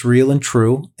is that's real and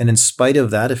true. And in spite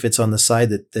of that, if it's on the side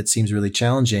that seems really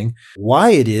challenging,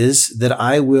 why it is that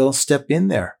I will step in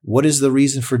there. What is the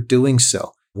reason for doing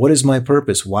so? What is my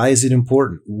purpose? Why is it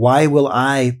important? Why will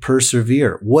I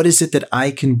persevere? What is it that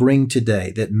I can bring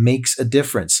today that makes a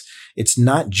difference? It's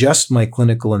not just my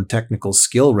clinical and technical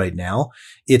skill right now.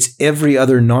 It's every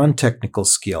other non-technical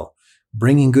skill.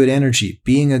 Bringing good energy,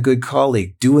 being a good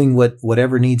colleague, doing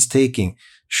whatever needs taking,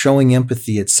 showing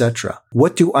empathy, etc.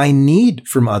 What do I need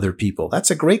from other people? That's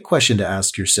a great question to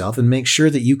ask yourself and make sure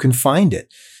that you can find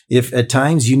it. If at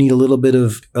times you need a little bit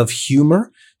of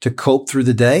humor to cope through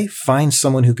the day, find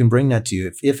someone who can bring that to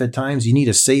you. If at times you need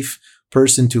a safe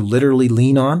person to literally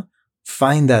lean on,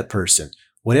 find that person.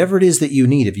 Whatever it is that you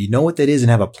need, if you know what that is and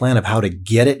have a plan of how to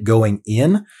get it going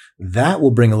in, that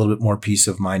will bring a little bit more peace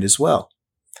of mind as well.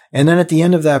 And then at the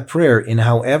end of that prayer, in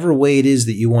however way it is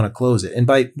that you want to close it, and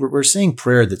we're saying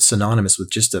prayer that's synonymous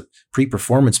with just a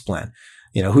pre-performance plan.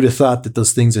 Who'd have thought that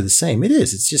those things are the same? It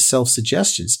is. It's just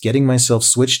self-suggestions, getting myself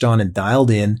switched on and dialed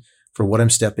in for what I'm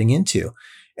stepping into.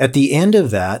 At the end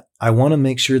of that, I want to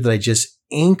make sure that I just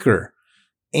anchor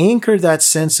anchor that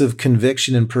sense of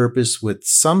conviction and purpose with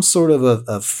some sort of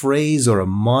a phrase or a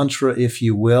mantra, if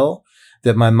you will,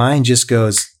 that my mind just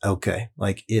goes, okay,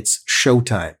 like it's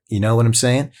showtime. You know what I'm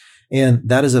saying? And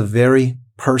that is a very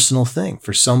personal thing.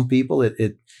 For some people,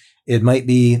 it might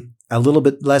be a little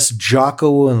bit less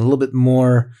Jocko and a little bit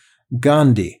more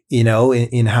Gandhi,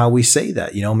 in how we say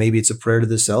that. Maybe it's a prayer to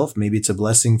the self, maybe it's a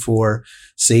blessing for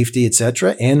safety,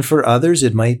 etc. And for others,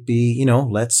 it might be,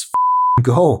 let's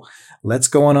go. Let's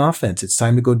go on offense. It's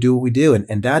time to go do what we do.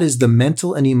 And that is the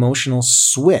mental and emotional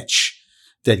switch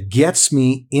that gets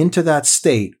me into that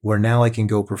state where now I can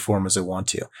go perform as I want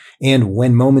to. And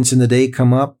when moments in the day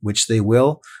come up, which they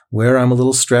will, where I'm a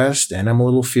little stressed and I'm a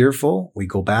little fearful, we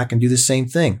go back and do the same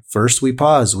thing. First, we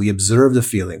pause. We observe the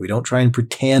feeling. We don't try and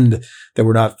pretend that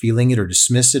we're not feeling it or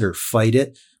dismiss it or fight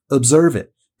it. Observe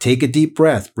it. Take a deep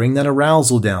breath. Bring that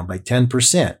arousal down by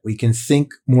 10%. We can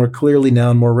think more clearly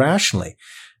now and more rationally.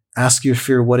 Ask your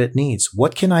fear what it needs.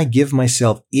 What can I give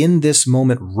myself in this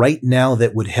moment right now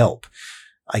that would help?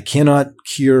 I cannot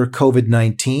cure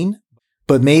COVID-19,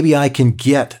 but maybe I can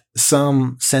get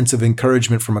some sense of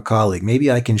encouragement from a colleague.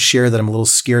 Maybe I can share that I'm a little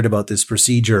scared about this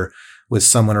procedure with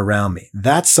someone around me.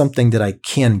 That's something that I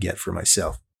can get for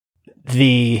myself.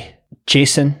 The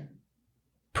Jason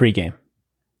pregame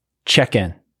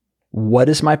check-in. What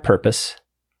is my purpose?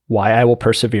 Why I will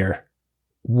persevere?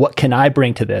 What can I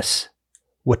bring to this?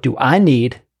 What do I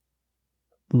need?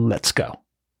 Let's go.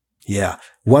 Yeah.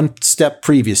 One step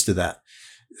previous to that.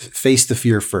 Face the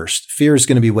fear first. Fear is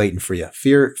going to be waiting for you.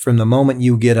 Fear from the moment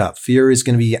you get up. Fear is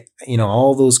going to be,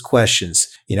 all those questions.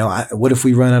 What if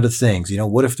we run out of things?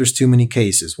 What if there's too many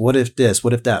cases? What if this?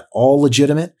 What if that? All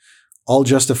legitimate, all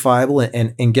justifiable.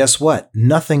 And guess what?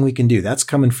 Nothing we can do. That's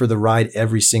coming for the ride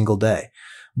every single day.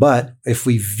 But if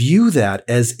we view that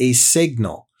as a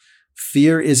signal,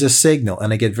 fear is a signal.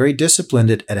 And I get very disciplined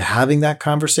at having that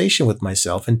conversation with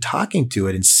myself and talking to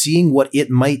it and seeing what it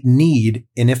might need.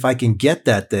 And if I can get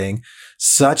that thing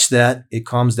such that it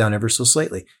calms down ever so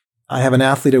slightly. I have an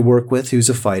athlete I work with who's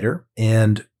a fighter,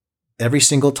 and every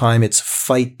single time it's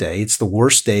fight day, it's the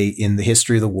worst day in the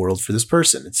history of the world for this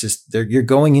person. It's just, you're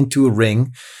going into a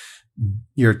ring,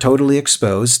 you're totally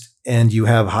exposed, and you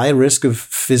have high risk of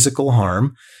physical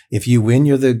harm. If you win,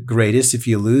 you're the greatest. If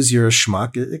you lose, you're a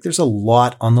schmuck. There's a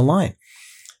lot on the line.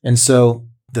 And so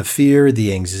the fear,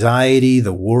 the anxiety,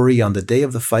 the worry on the day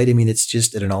of the fight, it's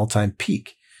just at an all-time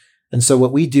peak. And so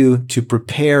what we do to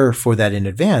prepare for that in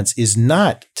advance is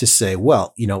not to say,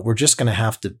 well, we're just going to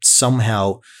have to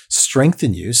somehow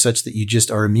strengthen you such that you just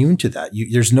are immune to that.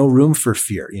 There's no room for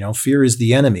fear. Fear is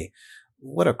the enemy.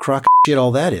 What a crock of shit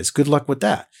all that is. Good luck with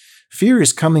that. Fear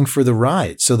is coming for the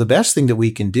ride. So the best thing that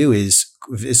we can do is,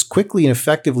 as quickly and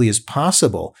effectively as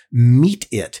possible, meet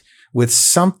it with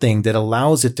something that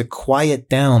allows it to quiet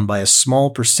down by a small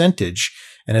percentage.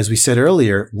 And as we said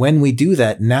earlier, when we do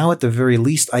that, now at the very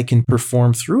least, I can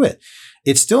perform through it.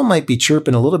 It still might be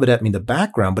chirping a little bit at me in the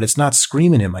background, but it's not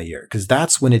screaming in my ear, because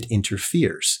that's when it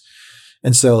interferes.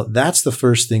 And so that's the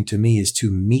first thing to me, is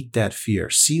to meet that fear,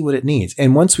 see what it needs.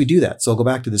 And once we do that, so I'll go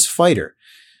back to this fighter.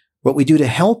 What we do to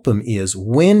help him is,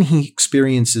 when he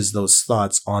experiences those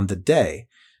thoughts on the day,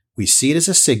 we see it as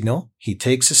a signal. He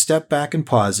takes a step back and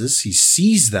pauses. He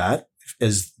sees that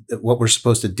as what we're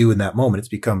supposed to do in that moment. It's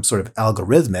become sort of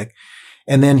algorithmic.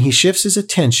 And then he shifts his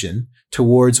attention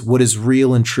towards what is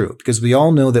real and true. Because we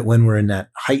all know that when we're in that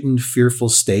heightened, fearful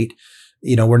state,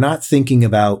 we're not thinking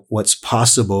about what's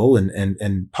possible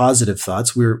and positive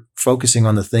thoughts. We're focusing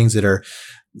on the things that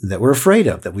we're afraid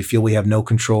of, that we feel we have no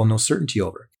control and no certainty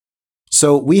over.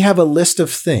 So we have a list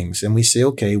of things, and we say,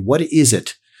 okay, what is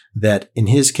it that, in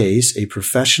his case, a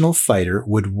professional fighter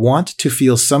would want to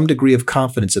feel some degree of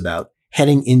confidence about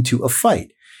heading into a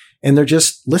fight? And they're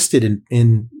just listed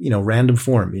in random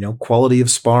form, quality of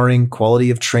sparring, quality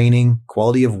of training,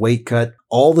 quality of weight cut,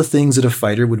 all the things that a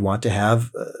fighter would want to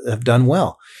have done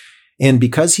well. And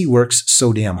because he works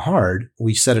so damn hard,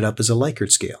 we set it up as a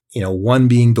Likert scale, 1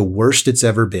 being the worst it's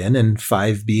ever been and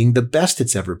 5 being the best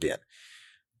it's ever been.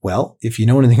 Well, if you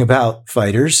know anything about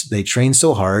fighters, they train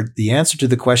so hard. The answer to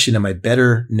the question, am I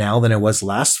better now than I was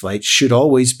last fight, should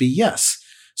always be yes.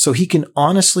 So he can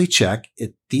honestly check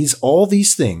all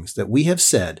these things that we have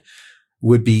said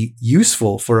would be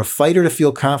useful for a fighter to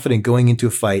feel confident going into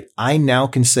a fight. I now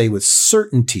can say with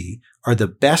certainty are the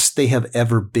best they have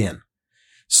ever been.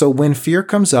 So when fear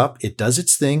comes up, it does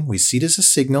its thing. We see it as a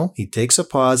signal. He takes a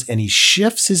pause and he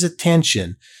shifts his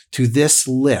attention to this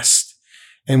list.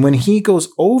 And when he goes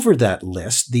over that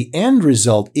list, the end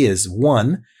result is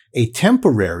 1, a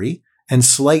temporary and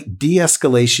slight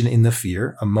de-escalation in the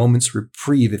fear, a moment's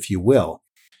reprieve, if you will.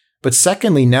 But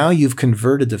secondly, now you've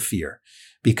converted the fear.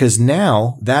 because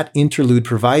now that interlude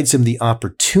provides him the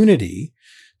opportunity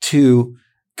to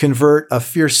convert a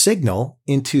fear signal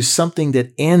into something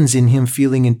that ends in him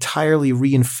feeling entirely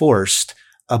reinforced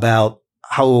about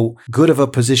how good of a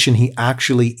position he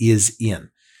actually is in.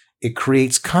 It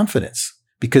creates confidence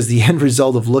because the end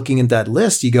result of looking at that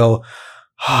list, you go,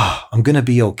 I'm going to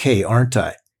be okay, aren't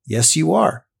I? Yes, you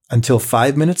are. Until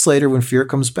 5 minutes later when fear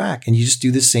comes back and you just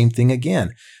do the same thing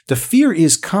again. The fear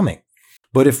is coming.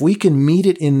 But if we can meet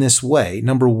it in this way,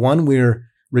 number one, we're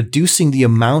reducing the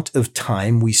amount of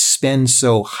time we spend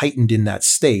so heightened in that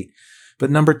state.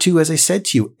 But number two, as I said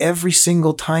to you, every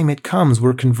single time it comes,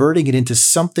 we're converting it into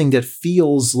something that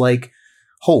feels like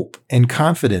hope and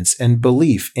confidence and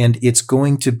belief, and it's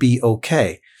going to be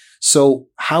okay. So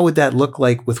how would that look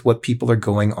like with what people are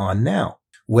going on now?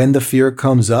 When the fear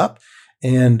comes up,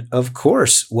 and of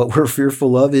course, what we're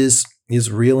fearful of is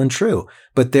real and true.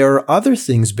 But there are other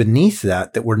things beneath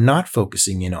that we're not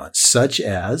focusing in on, such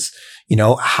as,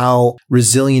 how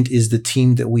resilient is the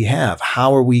team that we have?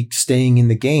 How are we staying in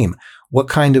the game? What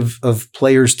kind of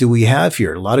players do we have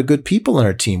here? A lot of good people in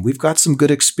our team. We've got some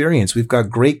good experience. We've got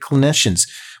great clinicians.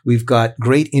 We've got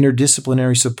great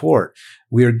interdisciplinary support.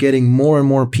 We are getting more and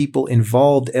more people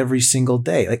involved every single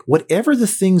day. Like whatever the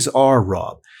things are,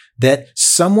 Rob, that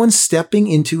someone stepping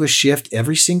into a shift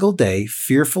every single day,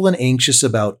 fearful and anxious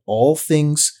about all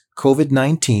things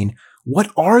COVID-19,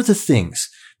 what are the things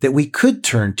that we could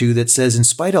turn to that says, in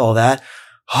spite of all that,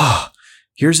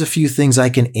 here's a few things I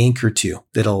can anchor to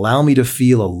that allow me to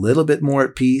feel a little bit more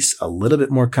at peace, a little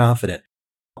bit more confident.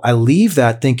 I leave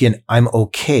that thinking, I'm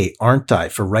okay, aren't I,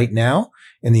 for right now?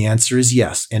 And the answer is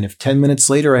yes. And if 10 minutes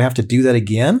later I have to do that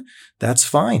again, that's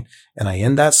fine. And I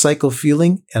end that cycle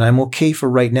feeling, and I'm okay for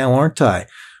right now, aren't I?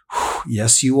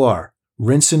 Yes, you are.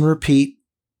 Rinse and repeat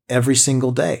every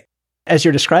single day. As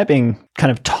you're describing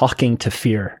kind of talking to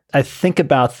fear, I think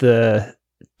about the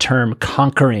term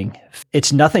conquering.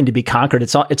 It's nothing to be conquered.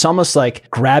 It's almost like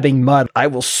grabbing mud. I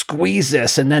will squeeze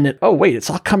this, and then it's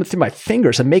all coming through my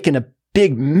fingers. I'm making a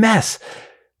big mess.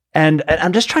 And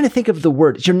I'm just trying to think of the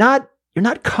word. You're not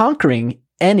conquering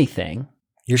anything.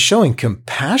 You're showing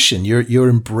compassion. You're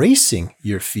embracing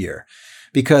your fear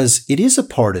because it is a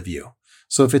part of you.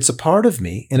 So if it's a part of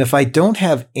me, and if I don't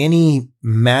have any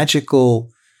magical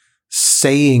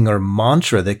saying or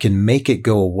mantra that can make it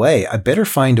go away, I better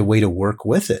find a way to work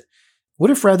with it. What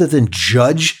if rather than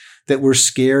judge that we're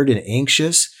scared and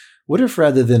anxious, what if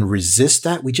rather than resist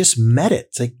that, we just met it?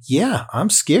 It's like, yeah, I'm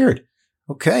scared.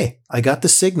 Okay, I got the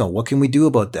signal. What can we do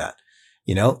about that?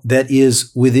 That is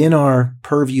within our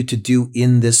purview to do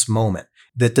in this moment.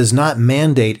 That does not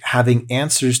mandate having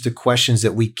answers to questions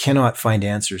that we cannot find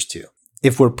answers to.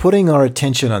 If we're putting our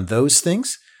attention on those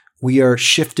things, we are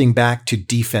shifting back to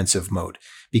defensive mode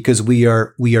because we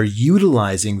are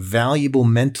utilizing valuable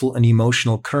mental and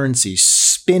emotional currency,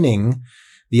 spinning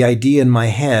the idea in my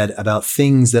head about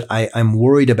things that I'm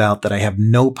worried about that I have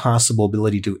no possible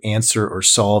ability to answer or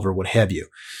solve or what have you.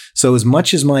 So as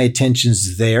much as my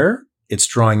attention's there, it's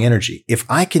drawing energy. If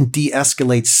I can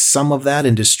de-escalate some of that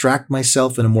and distract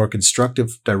myself in a more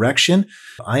constructive direction,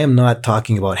 I am not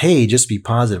talking about, hey, just be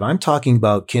positive. I'm talking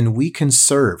about, can we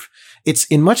conserve? It's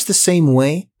in much the same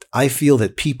way I feel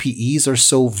that PPEs are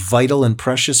so vital and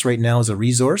precious right now as a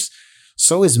resource.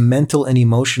 So is mental and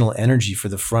emotional energy for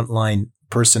the frontline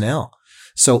personnel.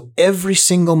 So every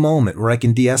single moment where I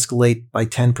can de-escalate by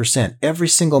 10%, every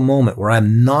single moment where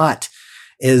I'm not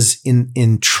as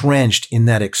entrenched in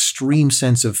that extreme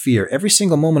sense of fear, every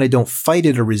single moment I don't fight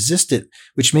it or resist it,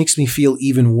 which makes me feel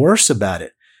even worse about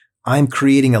it, I'm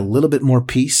creating a little bit more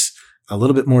peace, a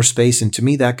little bit more space. And to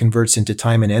me, that converts into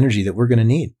time and energy that we're going to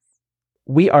need.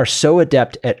 We are so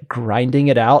adept at grinding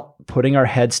it out, putting our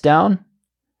heads down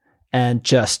and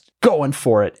just going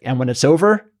for it. And when it's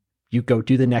over, you go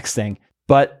do the next thing.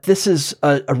 But this is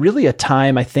really a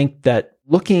time, I think, that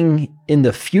looking in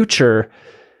the future,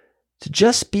 to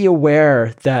just be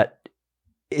aware that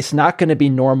it's not going to be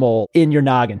normal in your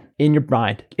noggin, in your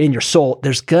mind, in your soul.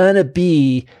 There's going to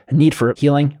be a need for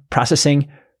healing,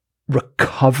 processing,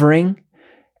 recovering.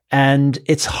 And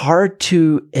it's hard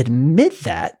to admit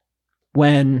that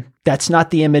when that's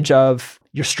not the image of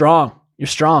you're strong.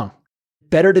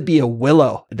 Better to be a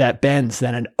willow that bends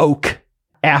than an oak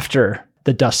after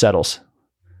the dust settles.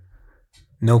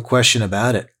 No question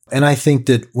about it. And I think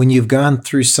that when you've gone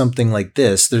through something like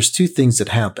this, there's two things that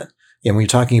happen. And when you're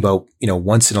talking about,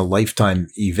 once in a lifetime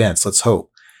events, let's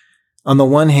hope. On the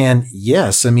one hand,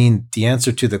 yes, the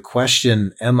answer to the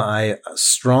question, am I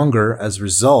stronger as a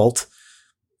result?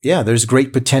 Yeah, there's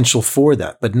great potential for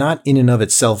that, but not in and of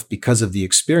itself because of the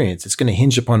experience. It's going to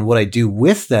hinge upon what I do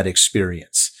with that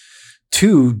experience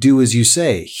 2, do as you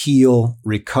say, heal,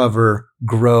 recover,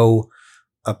 grow,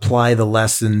 apply the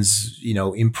lessons,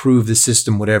 improve the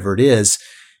system, whatever it is.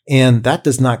 And that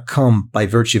does not come by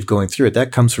virtue of going through it.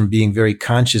 That comes from being very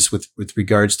conscious with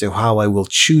regards to how I will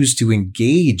choose to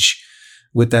engage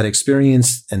with that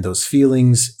experience and those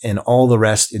feelings and all the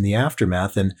rest in the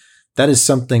aftermath. And that is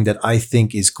something that I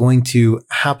think is going to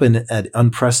happen at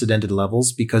unprecedented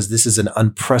levels because this is an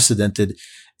unprecedented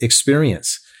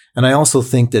experience. And I also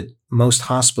think that most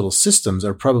hospital systems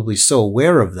are probably so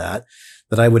aware of that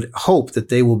I would hope that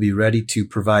they will be ready to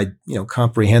provide,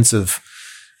 comprehensive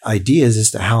ideas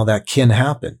as to how that can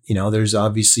happen. There's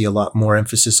obviously a lot more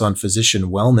emphasis on physician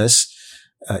wellness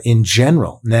in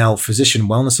general. Now, physician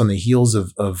wellness on the heels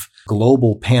of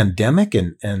global pandemic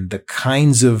and the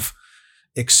kinds of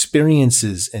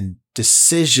experiences and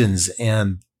decisions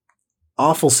and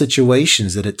awful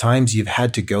situations that at times you've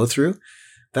had to go through,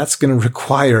 that's going to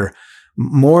require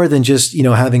more than just,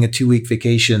 having a 2-week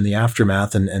vacation in the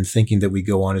aftermath and thinking that we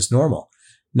go on as normal.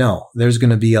 No, there's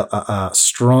going to be a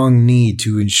strong need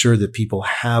to ensure that people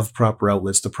have proper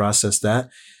outlets to process that.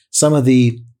 Some of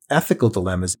the ethical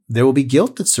dilemmas, there will be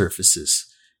guilt that surfaces.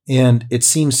 And it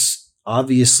seems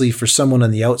obviously for someone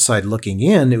on the outside looking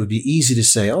in, it would be easy to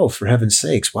say, oh, for heaven's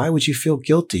sakes, why would you feel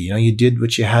guilty? You did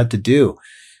what you had to do.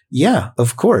 Yeah,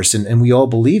 of course. And we all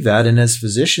believe that. And as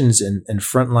physicians and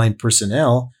frontline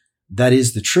personnel, that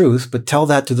is the truth. But tell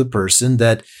that to the person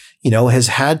that, has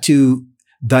had to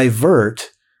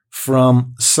divert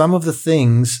from some of the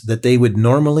things that they would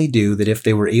normally do, that if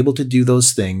they were able to do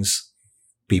those things,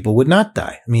 people would not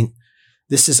die. I mean,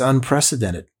 this is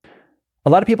unprecedented. A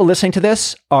lot of people listening to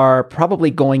this are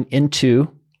probably going into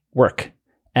work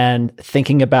and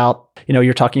thinking about,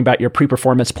 you're talking about your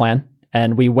pre-performance plan,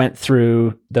 and we went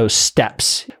through those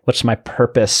steps. What's my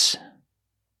purpose?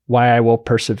 Why I will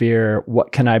persevere?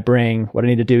 What can I bring? What I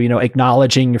need to do?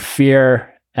 Acknowledging your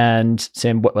fear and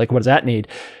saying, what does that need?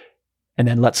 And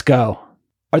then let's go.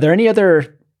 Are there any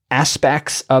other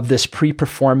aspects of this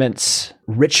pre-performance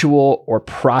ritual or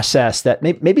process that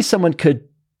maybe someone could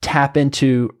tap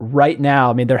into right now?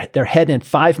 I mean, they're heading in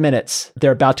 5 minutes.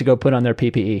 They're about to go put on their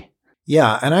PPE.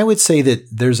 Yeah. And I would say that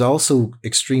there's also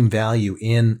extreme value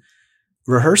in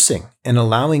rehearsing and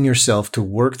allowing yourself to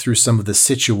work through some of the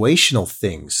situational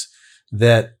things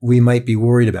that we might be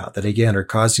worried about that, again, are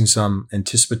causing some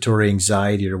anticipatory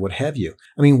anxiety or what have you.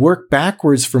 I mean, work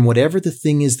backwards from whatever the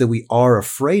thing is that we are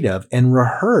afraid of and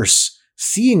rehearse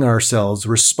seeing ourselves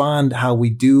respond how we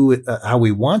do, how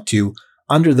we want to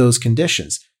under those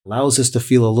conditions. Allows us to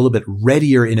feel a little bit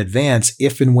readier in advance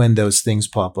if and when those things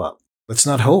pop up. Let's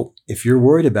not hope. If you're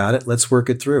worried about it, let's work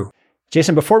it through.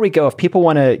 Jason, before we go, if people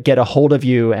want to get a hold of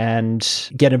you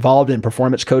and get involved in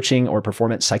performance coaching or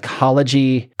performance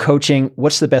psychology coaching,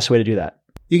 what's the best way to do that?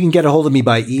 You can get a hold of me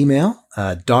by email,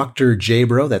 Dr.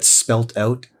 Jabro, that's spelt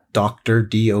out, Dr.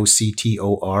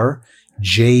 DOCTOR,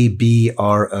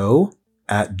 JBRO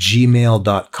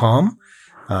 @gmail.com.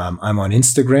 I'm on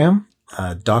Instagram,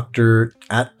 Dr.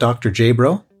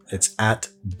 Jabro. It's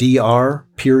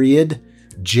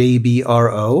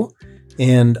 @DR_JBRO.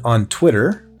 And on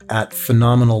Twitter,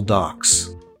 @PhenomenalDocs.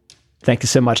 Thank you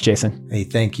so much, Jason. Hey,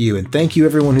 thank you. And thank you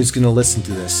everyone who's going to listen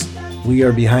to this. We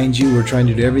are behind you. We're trying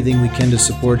to do everything we can to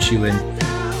support you, and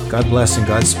God bless and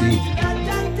Godspeed.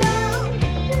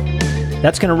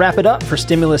 That's going to wrap it up for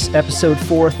Stimulus Episode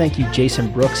 4. Thank you, Jason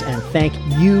Brooks, and thank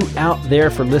you out there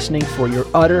for listening, for your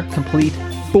utter, complete,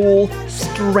 full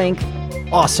strength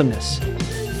awesomeness.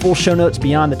 Full show notes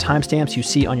beyond the timestamps you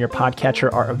see on your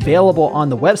podcatcher are available on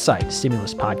the website,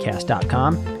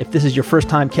 stimuluspodcast.com. If this is your first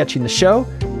time catching the show,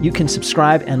 you can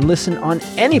subscribe and listen on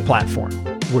any platform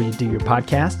where you do your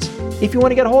podcasts. If you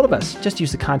want to get a hold of us, just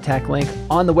use the contact link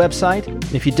on the website. And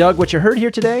if you dug what you heard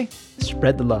here today,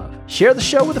 spread the love. Share the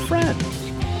show with a friend.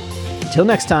 Until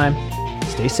next time,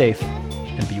 stay safe.